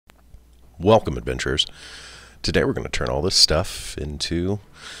Welcome, adventurers. Today we're going to turn all this stuff into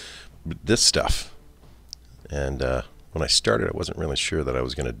this stuff. And when I started, I wasn't really sure that I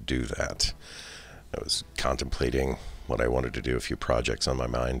was going to do that. I was contemplating what I wanted to do, a few projects on my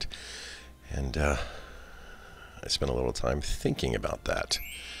mind, and I spent a little time thinking about that,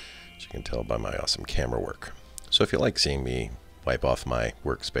 as you can tell by my awesome camera work. So if you like seeing me wipe off my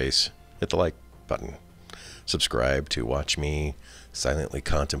workspace, hit the like button. Subscribe to watch me silently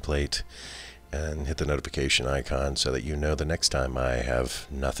contemplate, and hit the notification icon so that you know the next time I have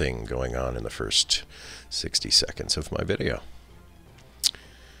nothing going on in the first 60 seconds of my video.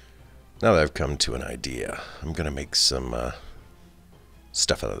 Now that I've come to an idea, I'm going to make some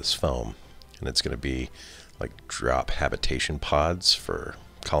stuff out of this foam, and it's going to be like drop habitation pods for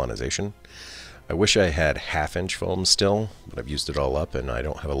colonization. I wish I had half-inch foam still, but I've used it all up and I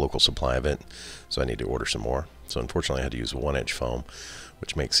don't have a local supply of it, so I need to order some more. So unfortunately I had to use 1-inch foam,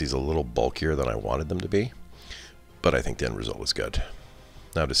 which makes these a little bulkier than I wanted them to be, but I think the end result was good.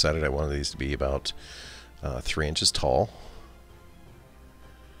 Now I've decided I wanted these to be about 3 inches tall,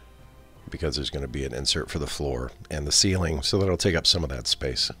 because there's going to be an insert for the floor and the ceiling, so that it'll take up some of that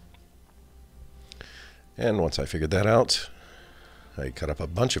space. And once I figured that out, I cut up a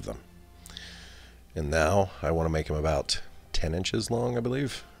bunch of them. And now I want to make them about 10 inches long, I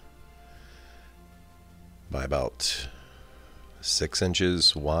believe, by about 6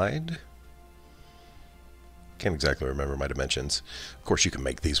 inches wide. Can't exactly remember my dimensions. Of course, you can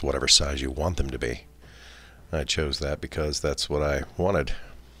make these whatever size you want them to be. I chose that because that's what I wanted.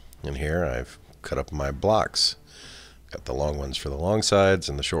 And here I've cut up my blocks. Got the long ones for the long sides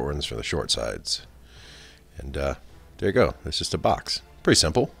and the short ones for the short sides. And there you go. It's just a box. Pretty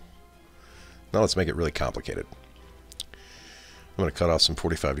simple. Now let's make it really complicated. I'm going to cut off some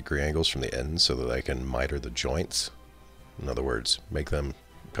 45-degree angles from the ends so that I can miter the joints. In other words, make them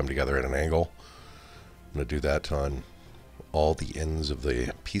come together at an angle. I'm going to do that on all the ends of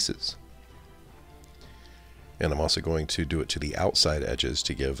the pieces. And I'm also going to do it to the outside edges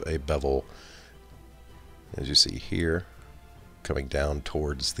to give a bevel, as you see here, coming down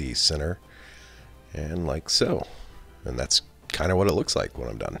towards the center, and like so. And that's kind of what it looks like when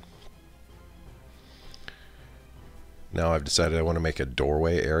I'm done. Now I've decided I want to make a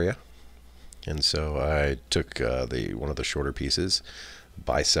doorway area, and so I took one of the shorter pieces,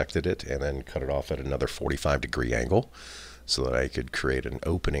 bisected it, and then cut it off at another 45-degree angle so that I could create an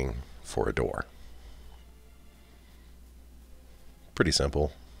opening for a door. Pretty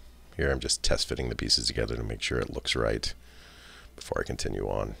simple. Here I'm just test fitting the pieces together to make sure it looks right before I continue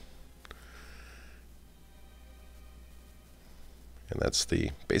on. And that's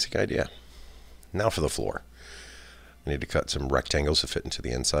the basic idea. Now for the floor. I need to cut some rectangles to fit into the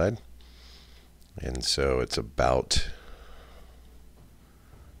inside. And so it's about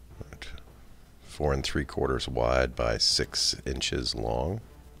 4 3/4 wide by 6 inches long.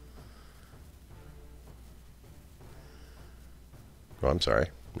 Oh, I'm sorry,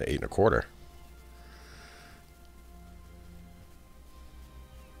 8 1/4.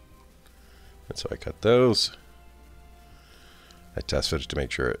 And so I cut those. I test fit it to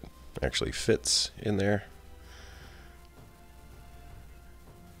make sure it actually fits in there.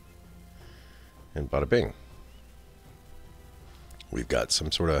 And bada bing. We've got some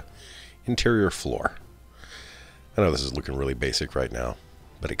sort of interior floor. I know this is looking really basic right now,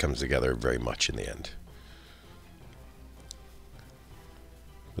 but it comes together very much in the end.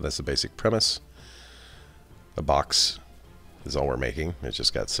 But that's the basic premise. The box is all we're making. It's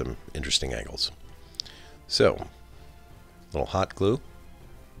just got some interesting angles. So, a little hot glue.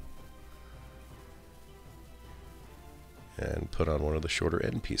 And put on one of the shorter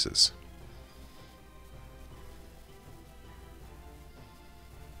end pieces.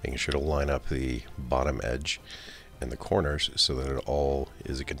 Making sure to line up the bottom edge and the corners so that it all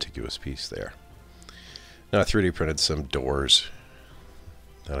is a contiguous piece there. Now I 3D printed some doors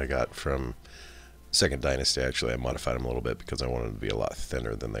that I got from Second Dynasty. Actually, I modified them a little bit because I wanted them to be a lot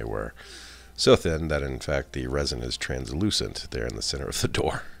thinner than they were. So thin that in fact the resin is translucent there in the center of the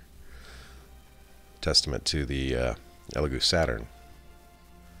door. Testament to the Elegoo Saturn.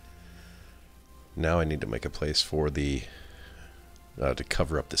 Now I need to make a place for the to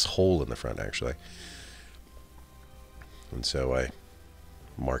cover up this hole in the front, actually. And so I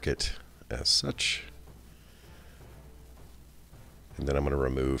mark it as such. And then I'm going to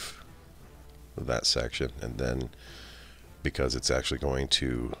remove that section. And then, because it's actually going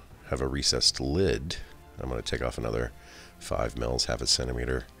to have a recessed lid, I'm going to take off another 5 mils, half a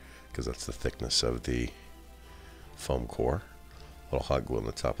centimeter, because that's the thickness of the foam core. A little hot glue on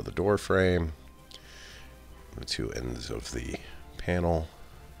the top of the door frame. The two ends of the panel.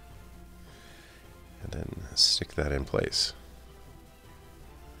 and then stick that in place.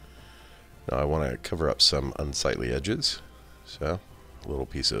 Now I want to cover up some unsightly edges, so a little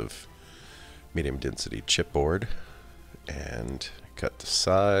piece of medium density chipboard and cut to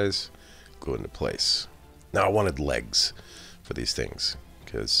size, glue into place. Now I wanted legs for these things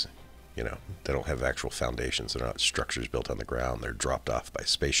because, you know, they don't have actual foundations. They're not structures built on the ground. They're dropped off by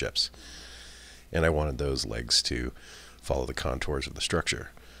spaceships. And I wanted those legs to follow the contours of the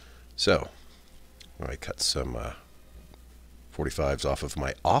structure. So I cut some 45s off of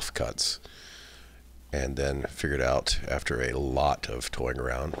my offcuts, and then figured out after a lot of toying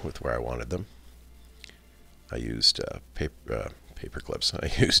around with where I wanted them. I used paper clips.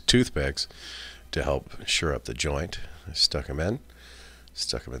 I used toothpicks to help shore up the joint. I stuck them in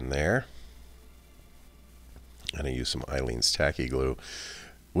there, and I used some Eileen's tacky glue,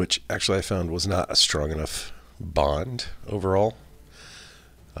 which actually I found was not a strong enough bond overall,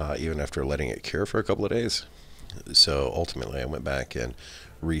 even after letting it cure for a couple of days. So ultimately I went back and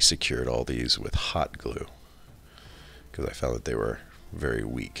re-secured all these with hot glue because I found that they were very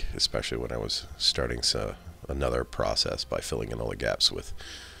weak, especially when I was starting another process by filling in all the gaps with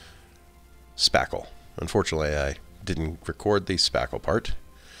spackle. Unfortunately, I didn't record the spackle part,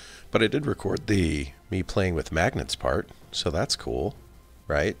 but I did record the me playing with magnets part, so that's cool,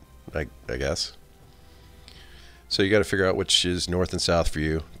 right? I guess. So you got to figure out which is north and south for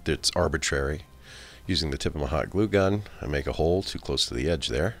you. It's arbitrary. Using the tip of my hot glue gun, I make a hole too close to the edge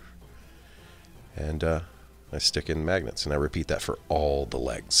there, and I stick in magnets, and I repeat that for all the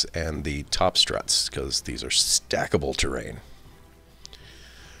legs and the top struts because these are stackable terrain.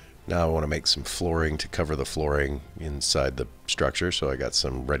 Now I want to make some flooring to cover the flooring inside the structure, so I got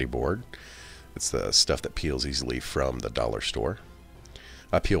some ready board. It's the stuff that peels easily from the dollar store.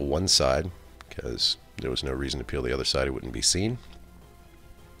 I peel one side because there was no reason to peel the other side. It wouldn't be seen.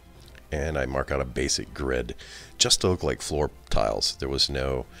 And I mark out a basic grid just to look like floor tiles. There was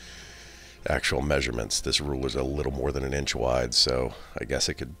no actual measurements. This ruler is a little more than an inch wide, so I guess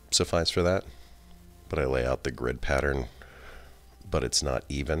it could suffice for that. But I lay out the grid pattern, but it's not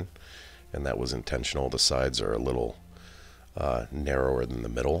even, and that was intentional. The sides are a little narrower than the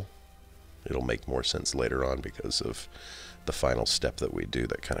middle. It'll make more sense later on because of the final step that we do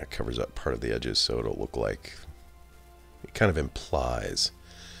that kind of covers up part of the edges, so it'll look like it kind of implies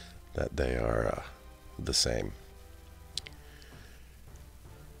that they are the same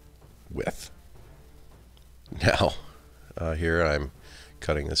width. Now, here I'm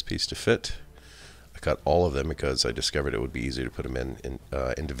cutting this piece to fit. I cut all of them because I discovered it would be easier to put them in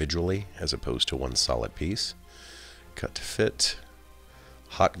individually as opposed to one solid piece. Cut to fit,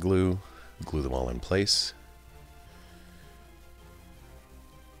 hot glue, glue them all in place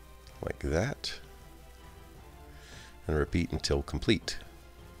like that, and repeat until complete.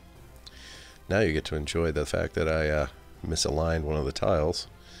 Now you get to enjoy the fact that I misaligned one of the tiles,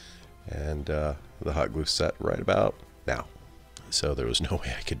 and the hot glue set right about now. So there was no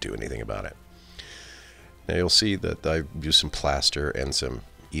way I could do anything about it. Now you'll see that I used some plaster and some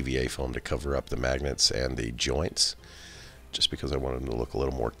EVA foam to cover up the magnets and the joints, just because I wanted them to look a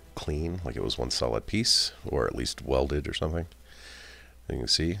little more clean, like it was one solid piece, or at least welded or something. And you can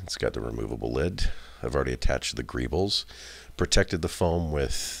see it's got the removable lid. I've already attached the greebles, protected the foam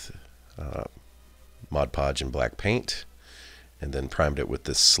with Mod Podge and black paint, and then primed it with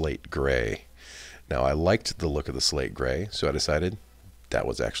this slate gray. Now I liked the look of the slate gray, so I decided that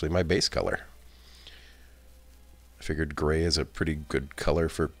was actually my base color. I figured gray is a pretty good color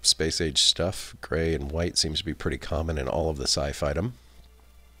for space age stuff. Gray and white seems to be pretty common in all of the sci-fi-dom.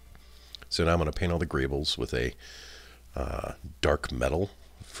 So now I'm going to paint all the greebles with a dark metal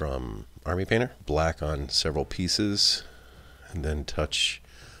from Army Painter, black on several pieces, and then touch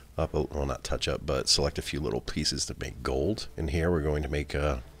up, well, not touch up, but select a few little pieces to make gold. And here we're going to make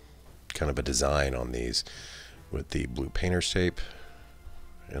a kind of a design on these with the blue painter's tape,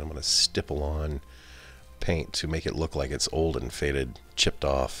 and I'm going to stipple on paint to make it look like it's old and faded, chipped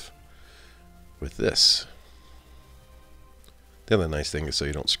off with this. The other nice thing is so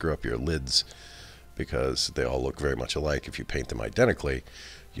you don't screw up your lids, because they all look very much alike. If you paint them identically,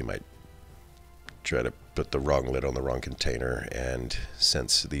 you might try to put the wrong lid on the wrong container, and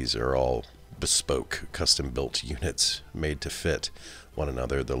since these are all bespoke, custom-built units made to fit one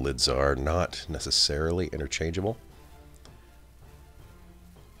another, the lids are not necessarily interchangeable.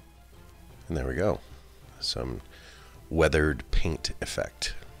 And there we go. Some weathered paint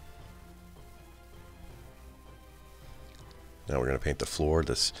effect. Now we're going to paint the floor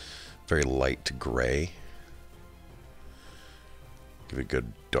this very light gray. Give it a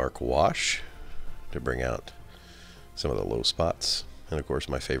good dark wash to bring out some of the low spots. And of course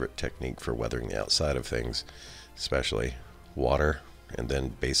my favorite technique for weathering the outside of things, especially water, and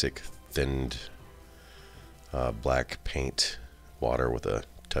then basic thinned black paint, water with a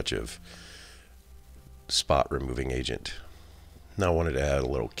touch of spot removing agent. Now I wanted to add a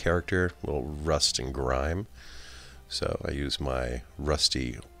little character, a little rust and grime. So I use my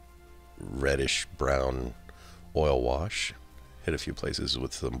rusty reddish brown oil wash, hit a few places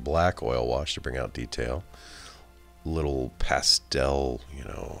with some black oil wash to bring out detail, little pastel,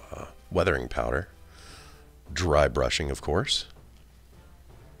 weathering powder, dry brushing, of course,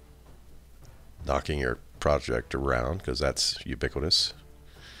 knocking your project around because that's ubiquitous,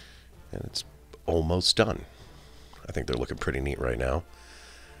 and it's almost done. I think they're looking pretty neat right now,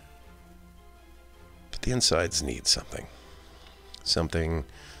 but the insides need something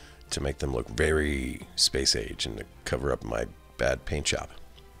to make them look very space age and to cover up my bad paint job.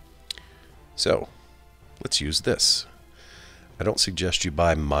 So let's use this. I don't suggest you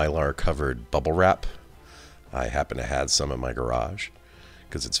buy Mylar covered bubble wrap. I happen to have some in my garage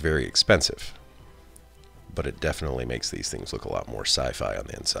because it's very expensive, but it definitely makes these things look a lot more sci-fi on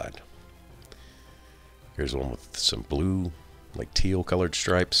the inside. Here's one with some blue, like teal colored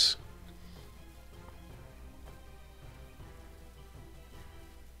stripes.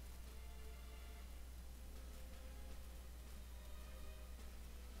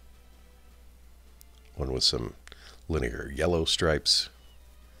 One with some linear yellow stripes.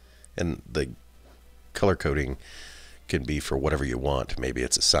 And the color coding can be for whatever you want. Maybe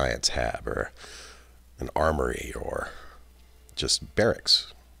it's a science hab or an armory or just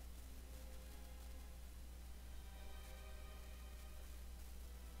barracks.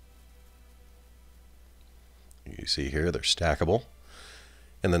 You see here they're stackable,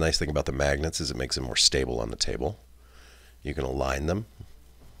 and the nice thing about the magnets is it makes them more stable on the table. You can align them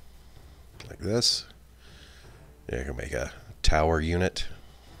like this. You can make a tower unit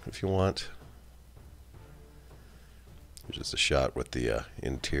if you want. There's just a shot with the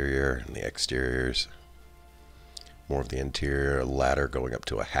interior and the exteriors. More of the interior, a ladder going up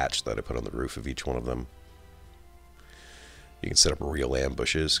to a hatch that I put on the roof of each one of them. You can set up real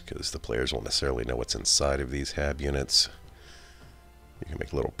ambushes because the players won't necessarily know what's inside of these hab units. You can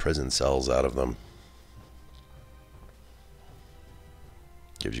make little prison cells out of them.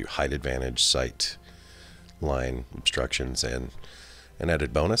 Gives you height advantage, sight, line obstructions, and an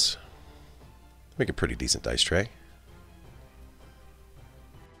added bonus. Make a pretty decent dice tray.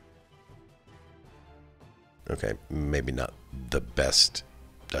 Okay, maybe not the best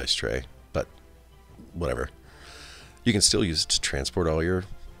dice tray, but whatever. You can still use it to transport all your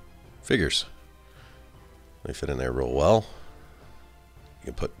figures. They fit in there real well. You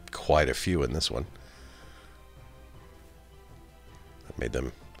can put quite a few in this one. I made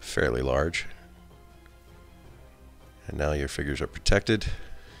them fairly large. And now your figures are protected.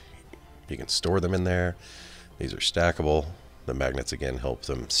 You can store them in there. These are stackable. The magnets again help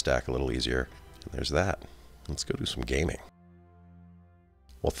them stack a little easier. And there's that. Let's go do some gaming.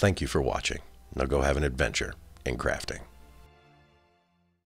 Well, thank you for watching. Now go have an adventure in crafting.